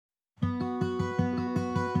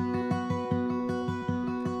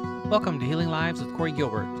Welcome to Healing Lives with Corey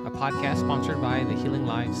Gilbert, a podcast sponsored by the Healing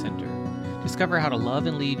Lives Center. Discover how to love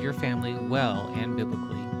and lead your family well and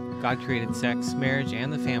biblically. God created sex, marriage,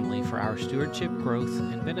 and the family for our stewardship, growth,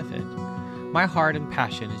 and benefit. My heart and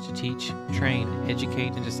passion is to teach, train,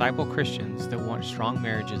 educate, and disciple Christians that want strong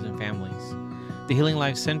marriages and families. The Healing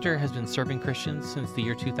Lives Center has been serving Christians since the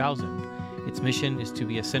year 2000. Its mission is to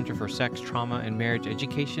be a center for sex, trauma, and marriage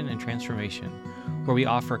education and transformation, where we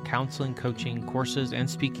offer counseling, coaching, courses, and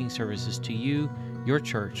speaking services to you, your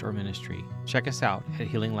church, or ministry. Check us out at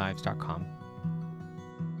healinglives.com.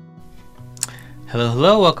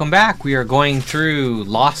 Hello, welcome back. We are going through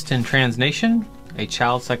Lost in Transnation, a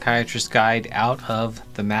child psychiatrist's guide out of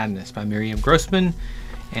the madness by Miriam Grossman.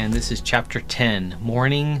 And this is chapter 10,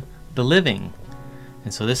 Mourning the Living.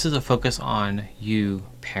 And so this is a focus on you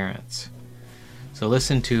parents. So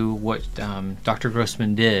listen to what Dr.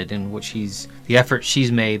 Grossman did and what the effort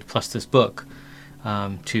she's made, plus this book,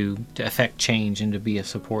 to affect change and to be a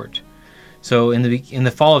support. So in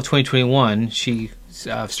the fall of 2021, she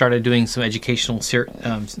started doing some educational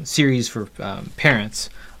series for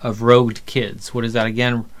parents of rogued kids. What is that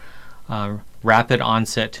again? Rapid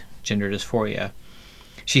onset gender dysphoria.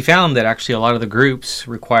 She found that actually a lot of the groups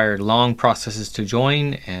required long processes to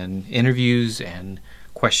join and interviews and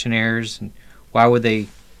questionnaires. And why would they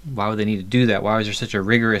need to do that? Why was there such a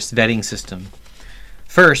rigorous vetting system?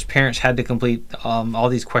 First, parents had to complete all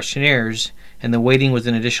these questionnaires, and the waiting was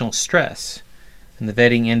an additional stress. And the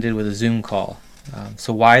vetting ended with a Zoom call.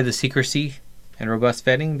 So why the secrecy and robust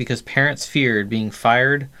vetting? Because parents feared being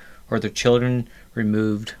fired or their children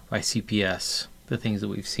removed by CPS, the things that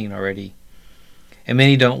we've seen already. And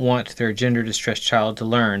many don't want their gender-distressed child to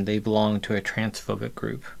learn they belong to a transphobic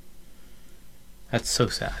group. That's so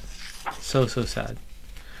sad. So sad.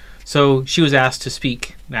 So she was asked to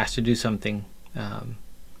speak, asked to do something.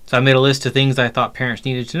 So I made a list of things I thought parents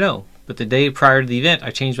needed to know. But the day prior to the event,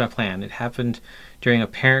 I changed my plan. It happened during a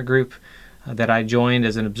parent group that I joined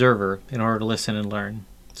as an observer in order to listen and learn.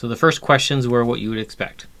 So the first questions were what you would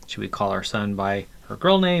expect. Should we call our son by her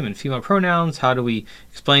girl name and female pronouns? How do we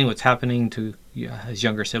explain what's happening to his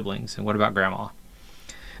younger siblings? And what about grandma?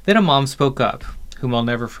 Then a mom spoke up, whom I'll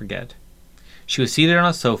never forget. She was seated on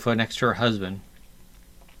a sofa next to her husband.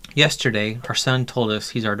 Yesterday, our son told us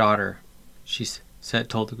he's our daughter. She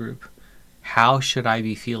told the group. How should I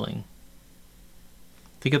be feeling?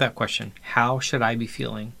 Think of that question. How should I be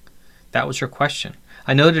feeling? That was her question.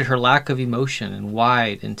 I noted her lack of emotion and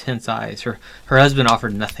wide, intense eyes. Her husband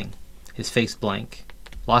offered nothing, his face blank,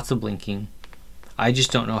 lots of blinking. I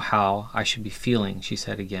just don't know how I should be feeling, she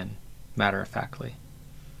said again, matter-of-factly.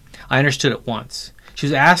 I understood at once. She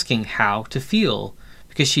was asking how to feel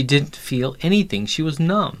because she didn't feel anything. She was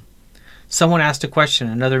numb. Someone asked a question,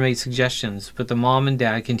 another made suggestions, but the mom and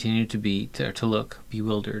dad continued to look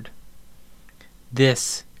bewildered.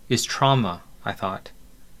 This is trauma, I thought.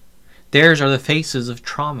 Theirs are the faces of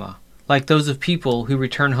trauma, like those of people who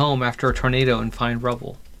return home after a tornado and find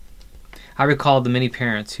rubble. I recalled the many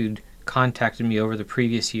parents who'd contacted me over the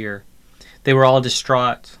previous year. They were all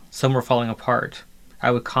distraught. Some were falling apart.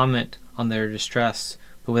 I would comment on their distress,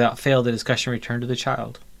 but without fail the discussion returned to the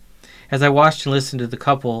child. As I watched and listened to the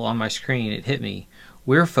couple on my screen, it hit me.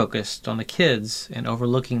 We're focused on the kids and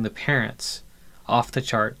overlooking the parents.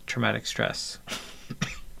 Off-the-chart traumatic stress.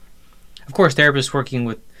 Of course, therapists working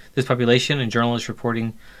with this population and journalists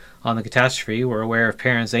reporting on the catastrophe were aware of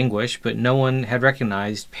parents' anguish, but no one had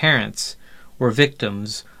recognized parents were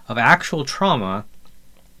victims of actual trauma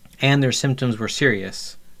and their symptoms were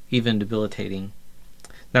serious, even debilitating.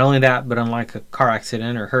 Not only that, but unlike a car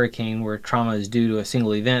accident or hurricane where trauma is due to a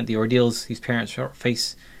single event, the ordeals these parents are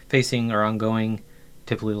facing are ongoing,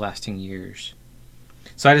 typically lasting years.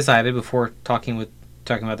 So I decided before talking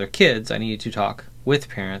about their kids, I needed to talk with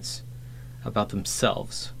parents about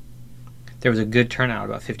themselves. There was a good turnout,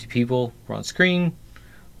 about 50 people were on screen.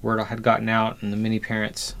 Word had gotten out, and the many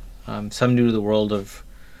parents, some new to the world of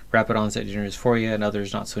rapid onset gender dysphoria and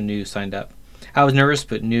others not so new, signed up. I was nervous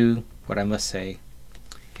but knew what I must say.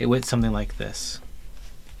 It went something like this.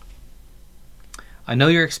 I know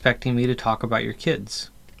you're expecting me to talk about your kids.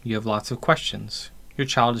 You have lots of questions. Your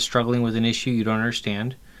child is struggling with an issue you don't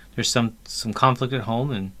understand. There's some conflict at home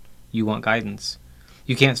and you want guidance.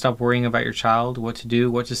 You can't stop worrying about your child, what to do,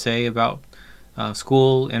 what to say about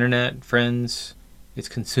school, internet, friends. It's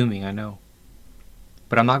consuming, I know.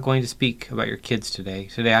 But I'm not going to speak about your kids today.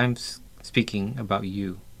 Today I'm speaking about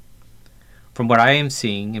you. From what I am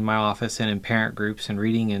seeing in my office and in parent groups and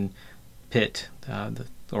reading in PIT, the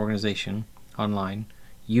organization online,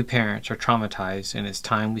 you parents are traumatized and it's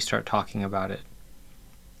time we start talking about it.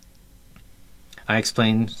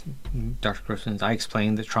 Dr. Grossman, I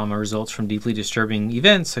explained that trauma results from deeply disturbing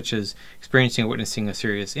events such as experiencing or witnessing a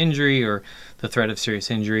serious injury or the threat of serious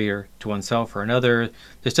injury or to oneself or another.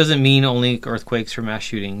 This doesn't mean only earthquakes or mass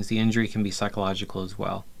shootings. The injury can be psychological as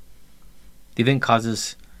well. The event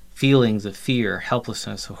causes feelings of fear,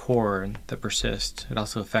 helplessness, of horror that persist. It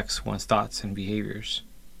also affects one's thoughts and behaviors.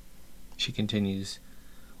 She continues,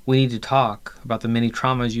 we need to talk about the many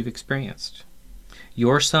traumas you've experienced.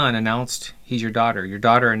 Your son announced he's your daughter. Your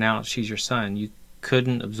daughter announced she's your son. You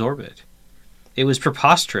couldn't absorb it. It was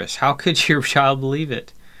preposterous. How could your child believe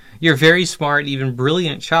it? You're a very smart, even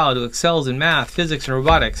brilliant child who excels in math, physics, and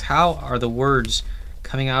robotics. How are the words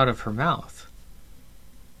coming out of her mouth?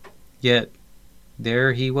 Yet,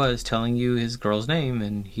 there he was telling you his girl's name,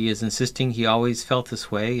 and he is insisting he always felt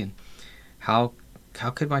this way, and how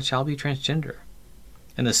could my child be transgender?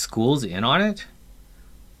 And the school's in on it?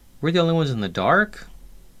 We're the only ones in the dark?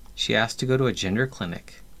 She asked to go to a gender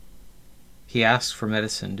clinic. He asked for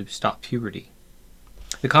medicine to stop puberty.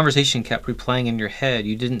 The conversation kept replaying in your head.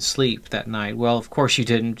 You didn't sleep that night. Well, of course you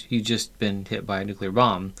didn't. You'd just been hit by a nuclear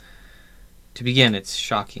bomb. To begin, it's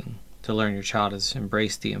shocking to learn your child has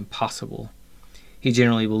embraced the impossible. He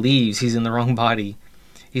generally believes he's in the wrong body.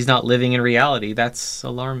 He's not living in reality. That's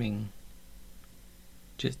alarming.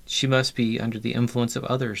 She must be under the influence of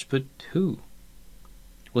others. But who?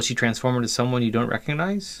 Will she transform into someone you don't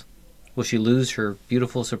recognize? Will she lose her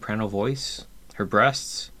beautiful soprano voice? Her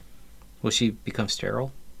breasts? Will she become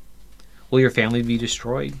sterile? Will your family be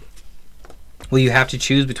destroyed? Will you have to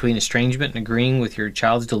choose between estrangement and agreeing with your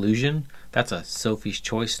child's delusion? That's a Sophie's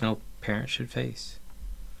choice no parent should face.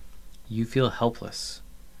 You feel helpless.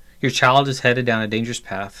 Your child is headed down a dangerous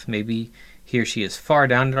path. Maybe he or she is far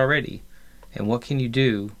down it already. And what can you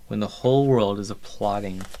do when the whole world is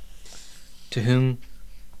applauding? To whom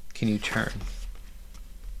can you turn?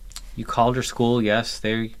 You called her school. Yes,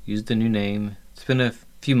 they used the new name. It's been a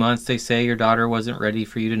few months. They say your daughter wasn't ready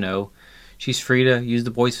for you to know. She's free to use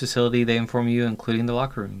the boys' facility, they inform you, including the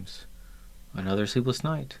locker rooms. Another sleepless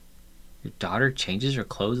night. Your daughter changes her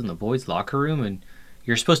clothes in the boys' locker room and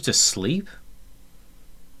you're supposed to sleep?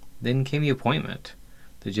 Then came the appointment.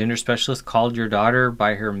 The gender specialist called your daughter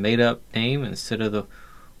by her made-up name instead of the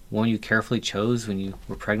one you carefully chose when you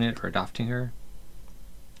were pregnant or adopting her.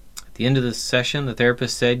 At the end of the session, the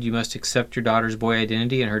therapist said you must accept your daughter's boy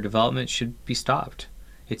identity and her development should be stopped.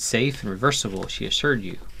 It's safe and reversible, she assured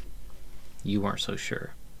you. You weren't so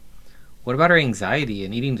sure. What about her anxiety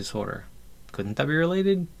and eating disorder? Couldn't that be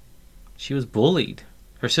related? She was bullied.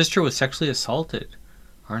 Her sister was sexually assaulted.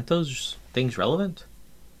 Aren't those things relevant?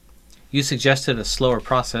 You suggested a slower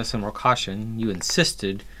process and more caution. You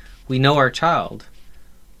insisted, we know our child.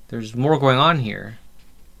 There's more going on here.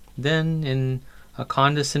 Then, in a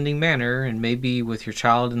condescending manner, and maybe with your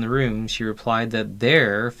child in the room, she replied that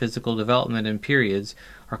their physical development and periods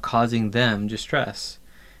are causing them distress,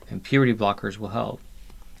 and puberty blockers will help.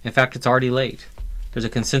 In fact, it's already late. There's a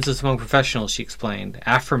consensus among professionals, she explained.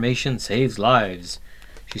 Affirmation saves lives.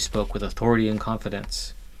 She spoke with authority and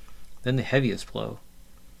confidence. Then the heaviest blow.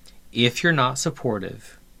 If you're not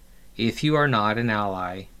supportive, if you are not an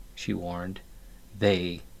ally, she warned,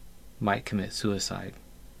 they might commit suicide.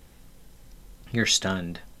 You're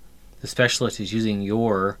stunned. The specialist is saying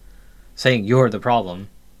you're the problem,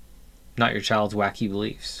 not your child's wacky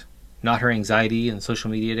beliefs, not her anxiety and social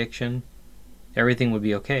media addiction. Everything would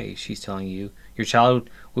be okay, she's telling you. Your child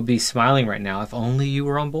would be smiling right now if only you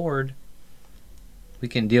were on board. We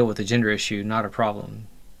can deal with the gender issue, not a problem.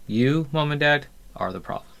 You, Mom and Dad, are the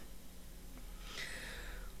problem.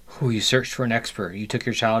 You searched for an expert. You took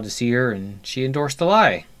your child to see her and she endorsed the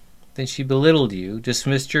lie. Then she belittled you,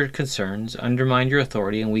 dismissed your concerns, undermined your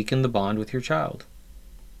authority, and weakened the bond with your child.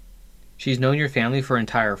 She's known your family for an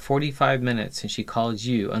entire 45 minutes and she called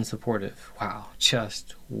you unsupportive. Wow,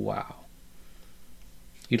 just wow.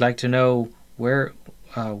 You'd like to know were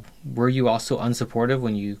you also unsupportive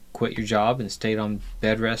when you quit your job and stayed on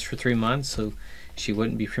bed rest for 3 months so she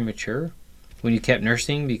wouldn't be premature? When you kept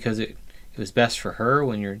nursing because it was best for her,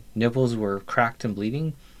 when your nipples were cracked and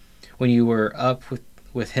bleeding? When you were up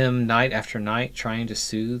with him night after night trying to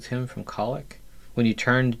soothe him from colic? When you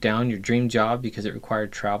turned down your dream job because it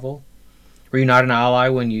required travel? Were you not an ally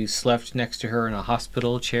when you slept next to her in a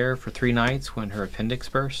hospital chair for 3 nights when her appendix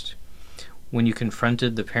burst? When you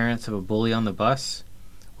confronted the parents of a bully on the bus?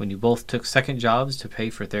 When you both took second jobs to pay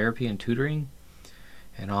for therapy and tutoring?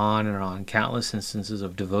 And on, countless instances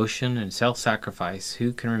of devotion and self-sacrifice.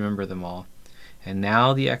 Who can remember them all? And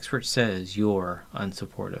now the expert says you're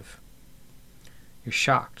unsupportive. You're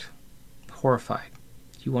shocked, horrified.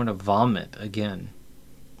 You want to vomit again,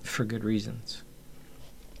 for good reasons.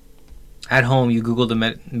 At home, you Googled the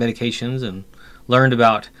medications and learned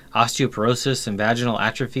about osteoporosis and vaginal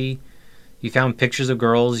atrophy. You found pictures of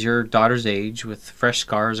girls your daughter's age with fresh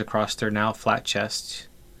scars across their now flat chests.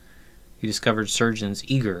 You discovered surgeons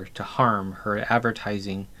eager to harm her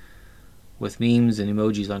advertising with memes and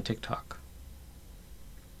emojis on TikTok.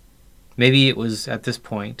 Maybe it was at this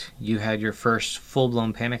point you had your first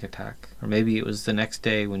full-blown panic attack, or maybe it was the next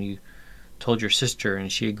day when you told your sister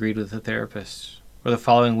and she agreed with the therapist, or the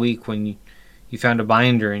following week when you found a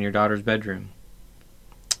binder in your daughter's bedroom.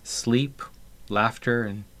 Sleep, laughter,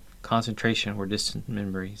 and concentration were distant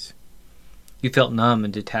memories. You felt numb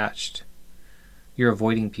and detached. You're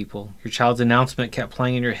avoiding people. Your child's announcement kept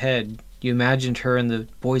playing in your head. You imagined her in the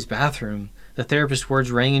boys' bathroom. The therapist's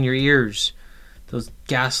words rang in your ears. Those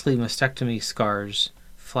ghastly mastectomy scars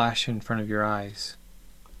flash in front of your eyes.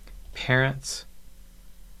 Parents,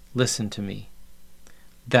 listen to me.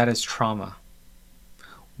 That is trauma.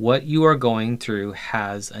 What you are going through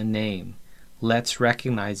has a name. Let's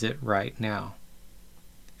recognize it right now.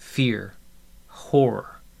 Fear,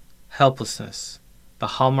 horror, helplessness, the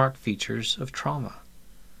hallmark features of trauma.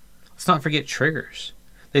 Let's not forget triggers.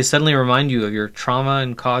 They suddenly remind you of your trauma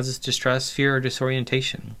and causes distress, fear, or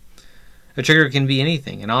disorientation. A trigger can be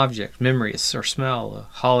anything, an object, memory, or smell, a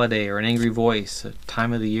holiday, or an angry voice, a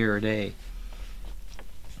time of the year or day.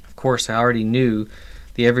 Of course, I already knew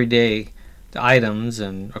the everyday items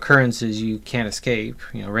and occurrences you can't escape,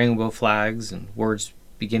 rainbow flags and words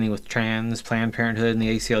beginning with trans, Planned Parenthood, and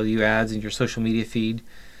the ACLU ads in your social media feed.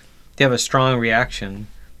 They have a strong reaction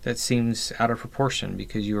that seems out of proportion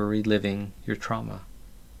because you are reliving your trauma.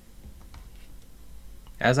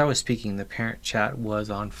 As I was speaking, the parent chat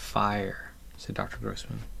was on fire, said Dr.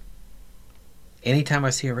 Grossman. Anytime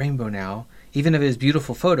I see a rainbow now, even if it is a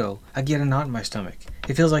beautiful photo, I get a knot in my stomach.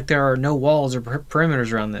 It feels like there are no walls or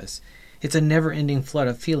perimeters around this. It's a never-ending flood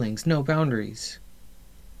of feelings, no boundaries.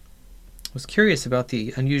 I was curious about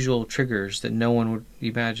the unusual triggers that no one would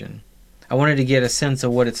imagine. I wanted to get a sense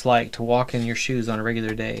of what it's like to walk in your shoes on a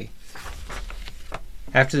regular day.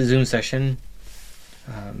 After the Zoom session,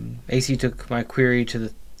 AC took my query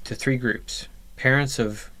to 3 groups. Parents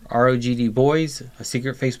of ROGD boys, a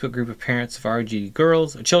secret Facebook group of parents of ROGD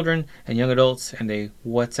girls, children, and young adults, and a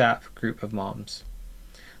WhatsApp group of moms.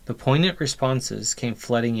 The poignant responses came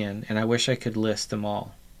flooding in, and I wish I could list them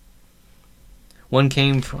all. One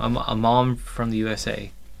came from a mom from the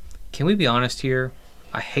USA. Can we be honest here?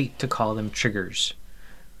 I hate to call them triggers.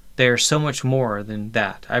 They are so much more than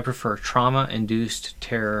that. I prefer trauma-induced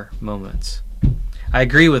terror moments. I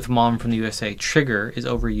agree with Mom from the USA. Trigger is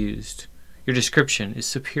overused. Your description is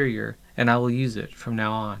superior, and I will use it from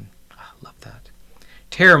now on. I love that.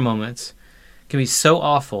 Terror moments can be so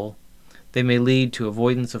awful, they may lead to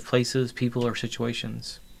avoidance of places, people, or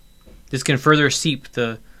situations. This can further seep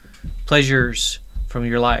the pleasures from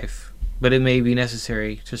your life, but it may be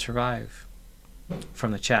necessary to survive.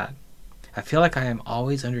 From the chat, I feel like I am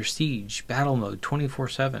always under siege, battle mode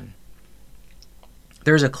 24/7.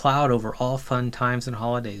 There's a cloud over all fun times and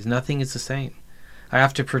holidays. Nothing is the same. I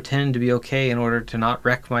have to pretend to be okay in order to not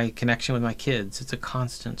wreck my connection with my kids. It's a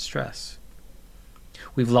constant stress.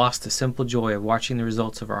 We've lost the simple joy of watching the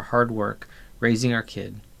results of our hard work raising our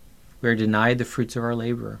kid. We are denied the fruits of our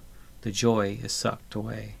labor. The joy is sucked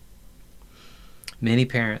away. Many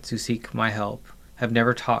parents who seek my help have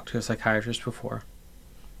never talked to a psychiatrist before.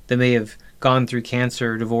 They may have gone through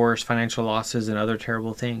cancer, divorce, financial losses, and other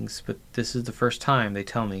terrible things, but this is the first time, they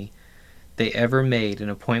tell me, they ever made an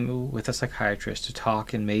appointment with a psychiatrist to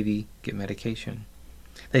talk and maybe get medication.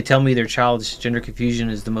 They tell me their child's gender confusion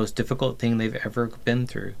is the most difficult thing they've ever been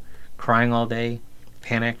through. Crying all day,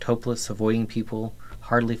 panicked, hopeless, avoiding people,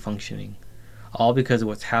 hardly functioning. All because of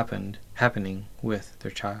what's happening with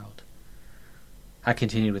their child. I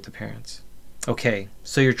continued with the parents. Okay,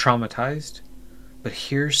 so you're traumatized, but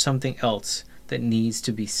here's something else that needs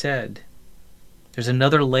to be said. There's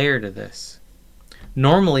another layer to this.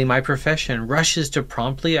 Normally, my profession rushes to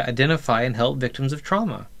promptly identify and help victims of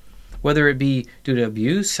trauma, whether it be due to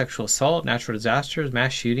abuse, sexual assault, natural disasters,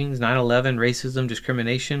 mass shootings, 9/11, racism,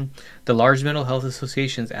 discrimination. The large mental health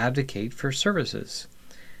associations advocate for services.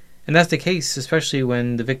 And that's the case, especially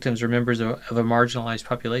when the victims are members of a marginalized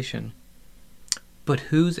population. But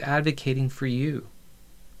who's advocating for you?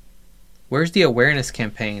 Where's the awareness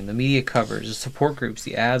campaign, the media covers, the support groups,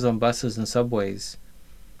 the ads on buses and subways,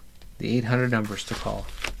 the 800 numbers to call?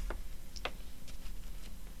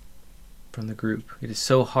 From the group, it is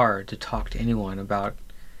so hard to talk to anyone about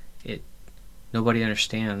it. Nobody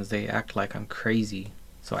understands. They act like I'm crazy,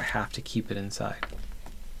 so I have to keep it inside.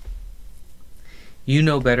 You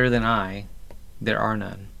know better than I, there are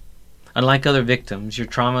none. Unlike other victims, your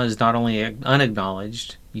trauma is not only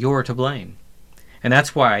unacknowledged, you're to blame. And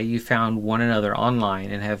that's why you found one another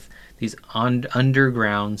online and have these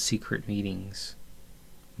underground secret meetings.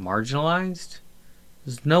 Marginalized?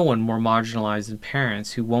 There's no one more marginalized than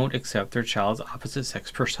parents who won't accept their child's opposite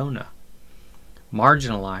sex persona.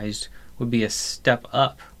 Marginalized would be a step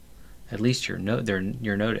up. At least you're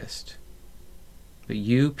noticed. But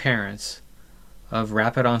you, parents of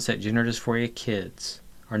rapid onset gender dysphoria kids,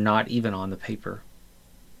 are not even on the paper.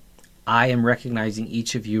 I am recognizing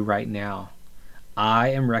each of you right now. I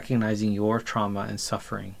am recognizing your trauma and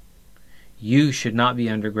suffering. You should not be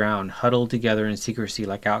underground, huddled together in secrecy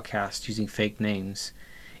like outcasts using fake names.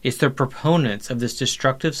 It's the proponents of this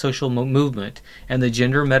destructive social movement and the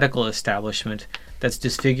gender medical establishment that's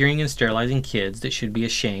disfiguring and sterilizing kids that should be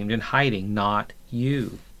ashamed and hiding, not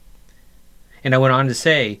you. And I went on to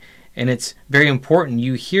say, and it's very important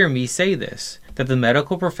you hear me say this, that the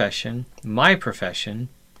medical profession, my profession,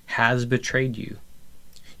 has betrayed you.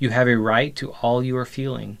 You have a right to all you are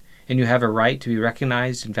feeling, and you have a right to be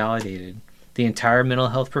recognized and validated. The entire mental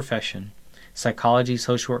health profession, psychology,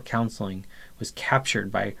 social work, counseling, was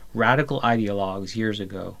captured by radical ideologues years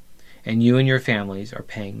ago, and you and your families are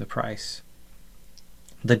paying the price.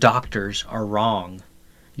 The doctors are wrong.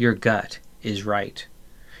 Your gut is right.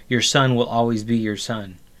 Your son will always be your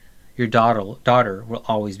son. Your daughter will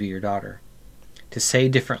always be your daughter. To say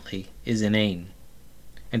differently is inane.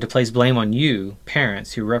 And to place blame on you,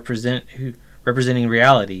 parents representing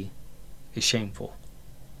reality, is shameful.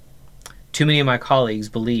 Too many of my colleagues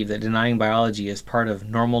believe that denying biology is part of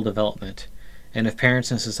normal development, and if parents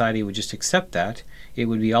and society would just accept that, it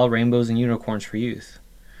would be all rainbows and unicorns for youth.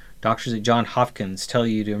 Doctors at Johns Hopkins tell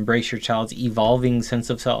you to embrace your child's evolving sense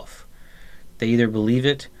of self. They either believe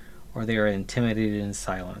it or they are intimidated in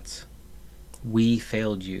silence. We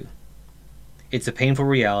failed you. It's a painful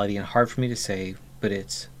reality and hard for me to say, but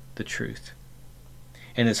it's the truth.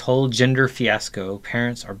 In this whole gender fiasco,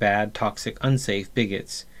 parents are bad, toxic, unsafe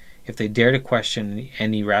bigots if they dare to question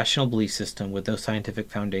an irrational belief system with no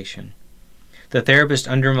scientific foundation. The therapists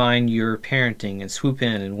undermine your parenting and swoop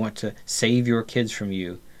in and want to save your kids from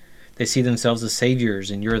you. They see themselves as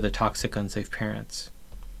saviors and you're the toxic, unsafe parents.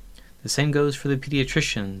 The same goes for the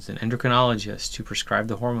pediatricians and endocrinologists who prescribe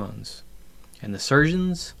the hormones. And the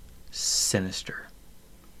surgeons? Sinister.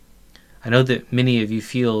 I know that many of you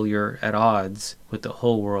feel you're at odds with the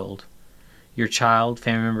whole world. Your child,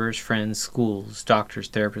 family members, friends, schools, doctors,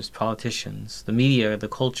 therapists, politicians, the media, the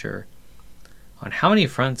culture. On how many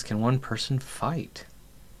fronts can one person fight?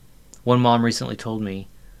 One mom recently told me,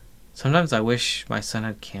 "Sometimes I wish my son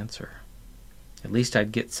had cancer. At least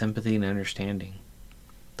I'd get sympathy and understanding.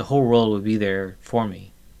 The whole world would be there for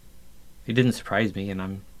me." It didn't surprise me, and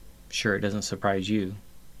I'm sure it doesn't surprise you.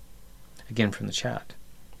 Again from the chat.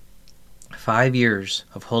 5 years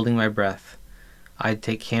of holding my breath. I'd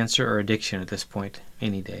take cancer or addiction at this point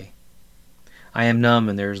any day. I am numb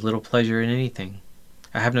and there is little pleasure in anything.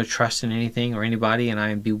 I have no trust in anything or anybody, and I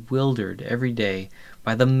am bewildered every day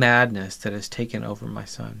by the madness that has taken over my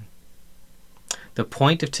son. The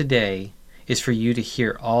point of today is for you to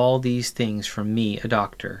hear all these things from me, a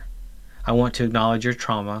doctor. I want to acknowledge your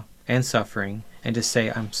trauma and suffering and to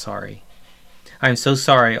say I'm sorry. I am so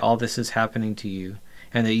sorry all this is happening to you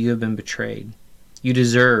and that you have been betrayed. You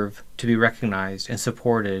deserve to be recognized and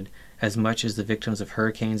supported as much as the victims of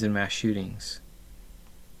hurricanes and mass shootings.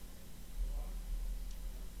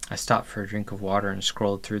 I stopped for a drink of water and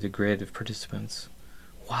scrolled through the grid of participants.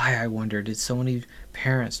 Why, I wondered, did so many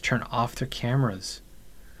parents turn off their cameras?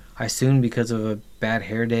 I assumed because of a bad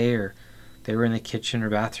hair day or they were in the kitchen or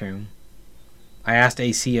bathroom. I asked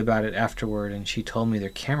AC about it afterward, and she told me their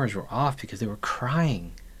cameras were off because they were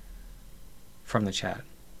crying. From the chat.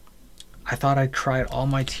 I thought I'd cried all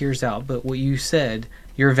my tears out, but what you said,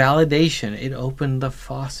 your validation, it opened the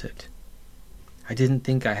faucet. I didn't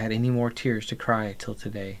think I had any more tears to cry till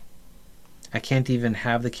today. I can't even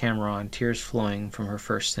have the camera on, tears flowing from her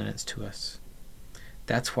first sentence to us.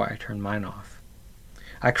 That's why I turned mine off.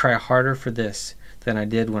 I cry harder for this than I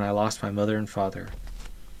did when I lost my mother and father.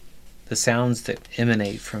 The sounds that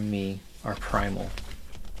emanate from me are primal.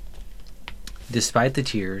 Despite the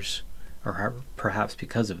tears, or perhaps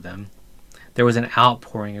because of them, there was an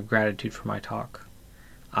outpouring of gratitude for my talk.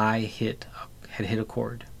 I had hit a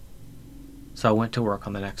chord. So I went to work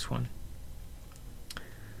on the next one.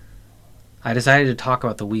 I decided to talk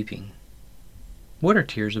about the weeping. What are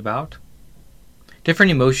tears about?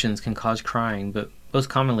 Different emotions can cause crying, but most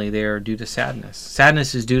commonly they are due to sadness.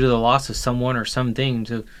 Sadness is due to the loss of someone or something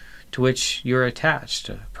to which you're attached.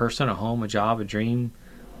 A person, a home, a job, a dream.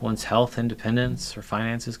 One's health, independence, or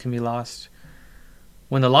finances can be lost.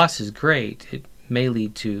 When the loss is great, it may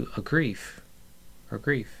lead to a grief.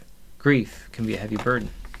 Grief can be a heavy burden.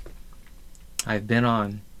 I've been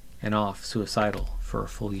on and off suicidal for a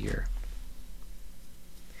full year.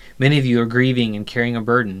 Many of you are grieving and carrying a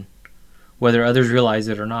burden. Whether others realize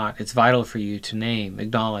it or not, it's vital for you to name,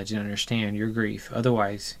 acknowledge, and understand your grief.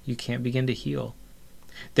 Otherwise, you can't begin to heal.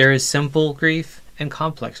 There is simple grief and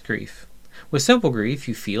complex grief. With simple grief,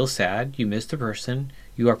 you feel sad, you miss the person,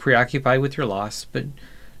 you are preoccupied with your loss, but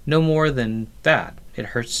no more than that. It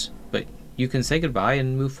hurts, but you can say goodbye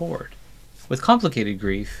and move forward. With complicated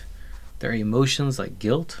grief, there are emotions like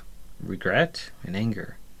guilt, regret, and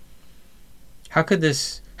anger. How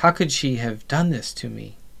could she have done this to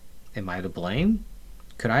me? Am I to blame?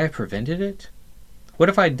 Could I have prevented it? What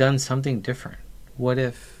if I'd done something different? What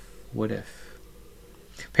if?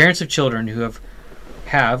 Parents of children who have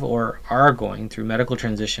or are going through medical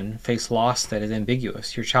transition face loss that is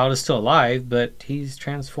ambiguous. Your child is still alive, but he's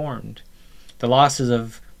transformed. The losses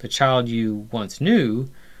of the child you once knew,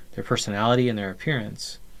 their personality and their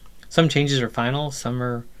appearance. Some changes are final, some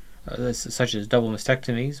are such as double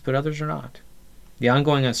mastectomies, but others are not. The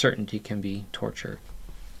ongoing uncertainty can be torture.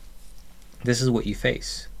 This is what you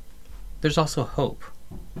face. There's also hope.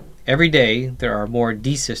 Every day there are more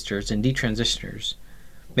desisters and detransitioners.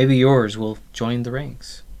 Maybe yours will join the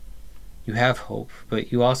ranks. You have hope,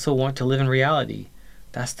 but you also want to live in reality.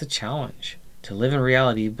 That's the challenge, to live in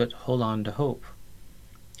reality but hold on to hope.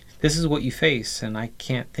 This is what you face, and I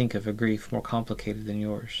can't think of a grief more complicated than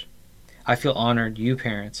yours. I feel honored you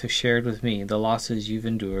parents have shared with me the losses you've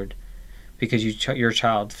endured because your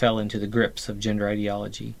child fell into the grips of gender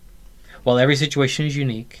ideology. While every situation is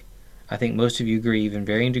unique, I think most of you grieve in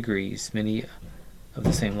varying degrees many of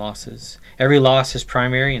the same losses. Every loss has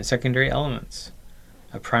primary and secondary elements.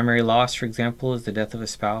 A primary loss, for example, is the death of a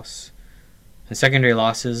spouse, and secondary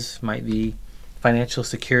losses might be financial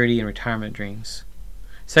security and retirement dreams.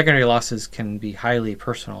 Secondary losses can be highly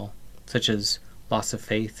personal, such as loss of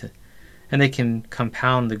faith, and they can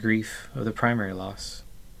compound the grief of the primary loss.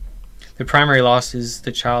 The primary loss is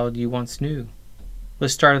the child you once knew.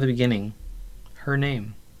 Let's start at the beginning. Her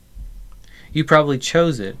name. You probably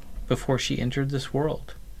chose it before she entered this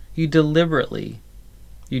world. You deliberated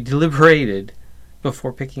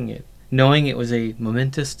before picking it, knowing it was a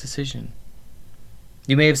momentous decision.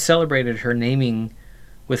 You may have celebrated her naming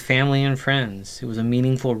with family and friends. It was a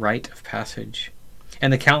meaningful rite of passage.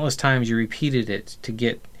 And the countless times you repeated it to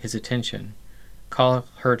get his attention. Call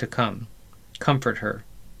her to come. Comfort her.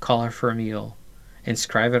 Call her for a meal.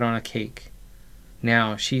 Inscribe it on a cake.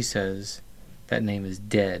 Now she says that name is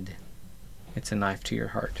dead. It's a knife to your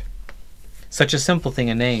heart. Such a simple thing,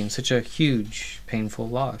 a name, such a huge, painful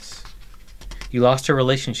loss. You lost a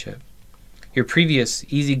relationship. Your previous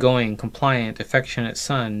easygoing, compliant, affectionate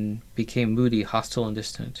son became moody, hostile, and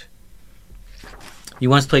distant. You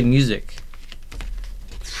once played music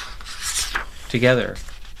together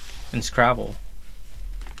in Scrabble.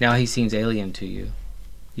 Now he seems alien to you.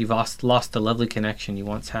 You've lost the lovely connection you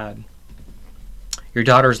once had. Your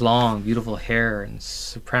daughter's long, beautiful hair and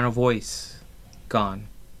soprano voice, gone.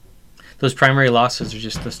 Those primary losses are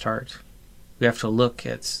just the start. We have to look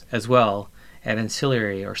at, as well at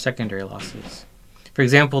ancillary or secondary losses. For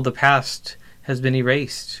example, the past has been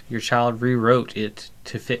erased. Your child rewrote it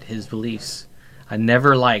to fit his beliefs. I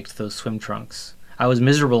never liked those swim trunks. I was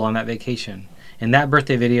miserable on that vacation. In that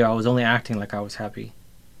birthday video, I was only acting like I was happy.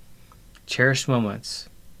 Cherished moments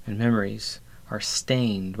and memories are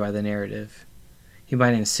stained by the narrative. He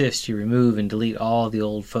might insist you remove and delete all the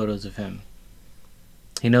old photos of him.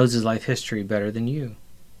 He knows his life history better than you.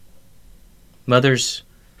 Mothers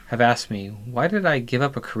have asked me, why did I give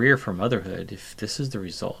up a career for motherhood if this is the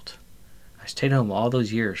result? I stayed home all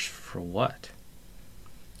those years for what?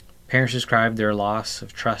 Parents describe their loss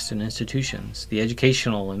of trust in institutions, the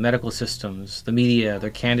educational and medical systems, the media,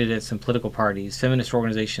 their candidates and political parties, feminist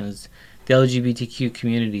organizations, the LGBTQ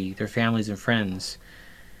community, their families and friends,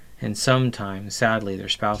 and sometimes, sadly, their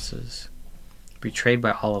spouses. Betrayed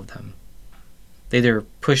by all of them. They either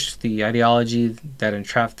pushed the ideology that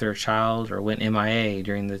entrapped their child or went MIA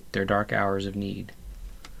during their dark hours of need.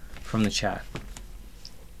 From the chat.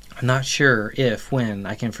 I'm not sure when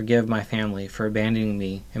I can forgive my family for abandoning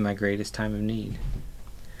me in my greatest time of need.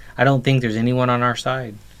 I don't think there's anyone on our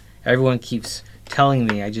side. Everyone keeps telling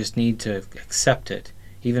me I just need to accept it.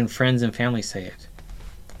 Even friends and family say it.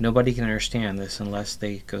 Nobody can understand this unless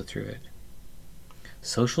they go through it.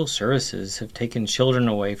 Social services have taken children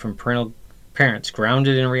away from parents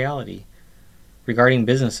grounded in reality. Regarding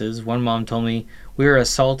businesses, one mom told me, we are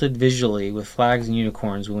assaulted visually with flags and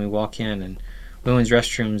unicorns when we walk in, and women's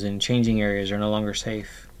restrooms and changing areas are no longer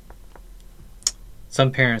safe.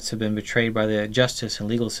 Some parents have been betrayed by the justice and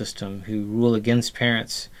legal system who rule against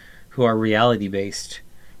parents who are reality-based,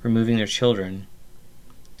 removing their children,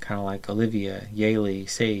 kind of like Olivia, Yaley,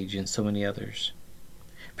 Sage, and so many others.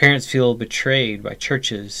 Parents feel betrayed by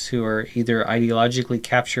churches who are either ideologically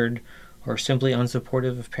captured or simply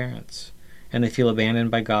unsupportive of parents, and they feel abandoned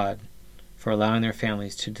by God for allowing their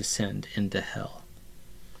families to descend into hell.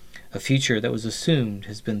 A future that was assumed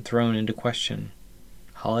has been thrown into question.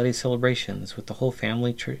 Holiday celebrations with the whole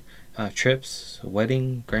family, trips,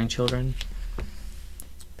 wedding, grandchildren.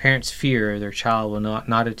 Parents fear their child will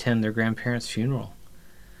not attend their grandparents' funeral.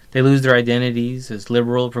 They lose their identities as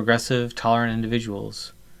liberal, progressive, tolerant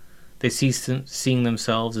individuals. They cease seeing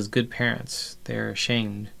themselves as good parents. They are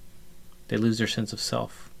ashamed. They lose their sense of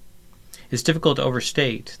self. It's difficult to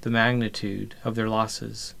overstate the magnitude of their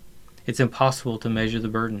losses. It's impossible to measure the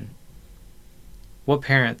burden. What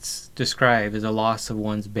parents describe as a loss of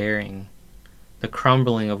one's bearing, the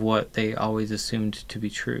crumbling of what they always assumed to be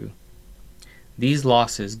true. These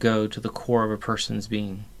losses go to the core of a person's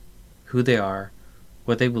being, who they are,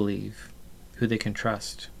 what they believe, who they can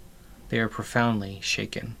trust. They are profoundly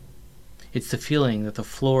shaken. It's the feeling that the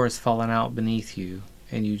floor has fallen out beneath you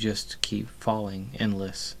and you just keep falling,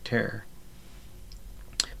 endless terror.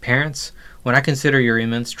 Parents, when I consider your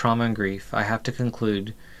immense trauma and grief, I have to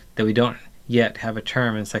conclude that we don't yet have a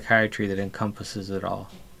term in psychiatry that encompasses it all.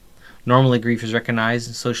 Normally, grief is recognized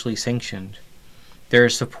and socially sanctioned. There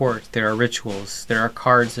is support, there are rituals, there are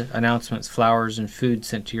cards, announcements, flowers, and food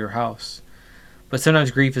sent to your house. But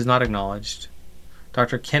sometimes grief is not acknowledged.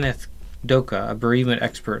 Dr. Kenneth Doka, a bereavement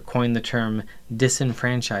expert, coined the term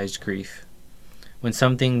disenfranchised grief. When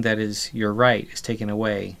something that is your right is taken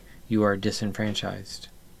away, you are disenfranchised.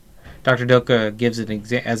 Dr. Doka gives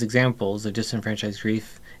as examples of disenfranchised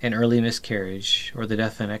grief an early miscarriage or the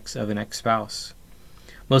death of an ex-spouse.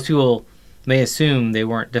 Most people may assume they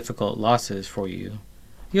weren't difficult losses for you.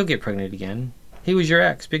 You'll get pregnant again. He was your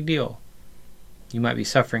ex, big deal. You might be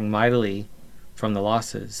suffering mightily from the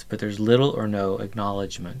losses, but there's little or no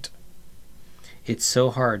acknowledgement. It's so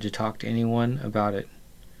hard to talk to anyone about it.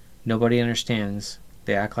 Nobody understands.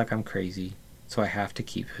 They act like I'm crazy, so I have to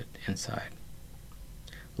keep it inside.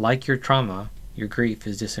 Like your trauma, your grief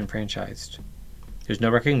is disenfranchised. There's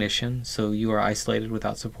no recognition, so you are isolated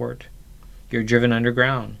without support. You're driven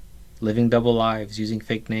underground, living double lives, using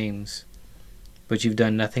fake names. But you've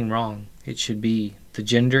done nothing wrong. It should be the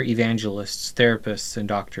gender evangelists, therapists, and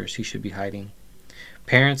doctors who should be hiding.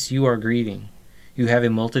 Parents, you are grieving. You have a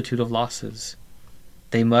multitude of losses.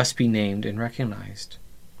 They must be named and recognized.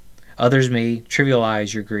 Others may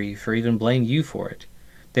trivialize your grief or even blame you for it.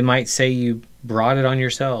 They might say you brought it on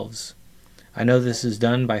yourselves. I know this is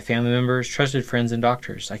done by family members, trusted friends, and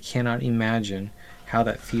doctors. I cannot imagine how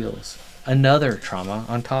that feels. Another trauma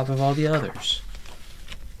on top of all the others.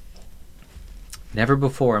 Never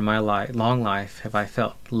before in my long life have I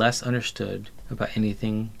felt less understood about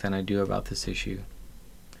anything than I do about this issue.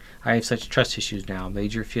 I have such trust issues now,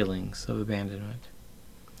 major feelings of abandonment.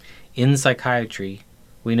 In psychiatry,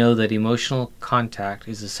 we know that emotional contact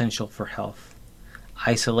is essential for health.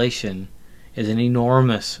 Isolation is an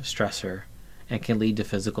enormous stressor and can lead to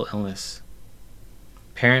physical illness.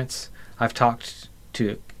 Parents I've talked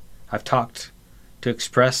to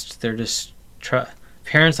expressed their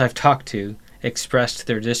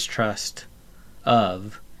distrust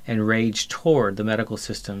of and rage toward the medical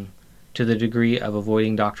system to the degree of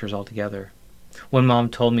avoiding doctors altogether. One mom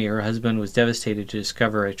told me her husband was devastated to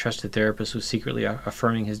discover a trusted therapist was secretly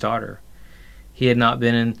affirming his daughter. He had not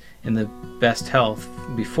been in the best health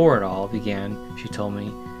before it all began, she told me.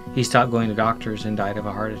 He stopped going to doctors and died of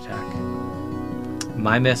a heart attack.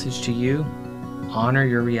 My message to you, honor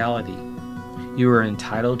your reality. You are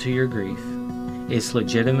entitled to your grief. It's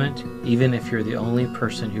legitimate even if you're the only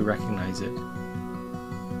person who recognizes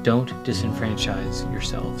it. Don't disenfranchise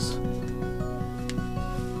yourselves.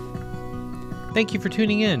 Thank you for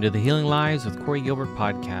tuning in to the Healing Lives with Corey Gilbert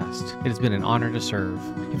podcast. It has been an honor to serve.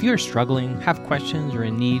 If you are struggling, have questions, or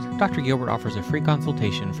in need, Dr. Gilbert offers a free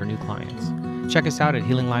consultation for new clients. Check us out at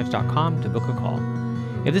healinglives.com to book a call.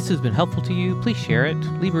 If this has been helpful to you, please share it,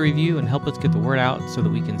 leave a review, and help us get the word out so that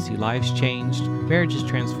we can see lives changed, marriages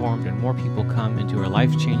transformed, and more people come into a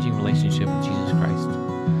life-changing relationship with Jesus Christ.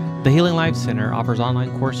 The Healing Lives Center offers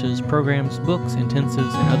online courses, programs, books,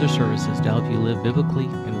 intensives, and other services to help you live biblically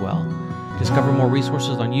and well. Discover more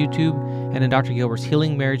resources on YouTube and in Dr. Gilbert's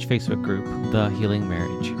Healing Marriage Facebook group, The Healing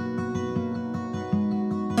Marriage.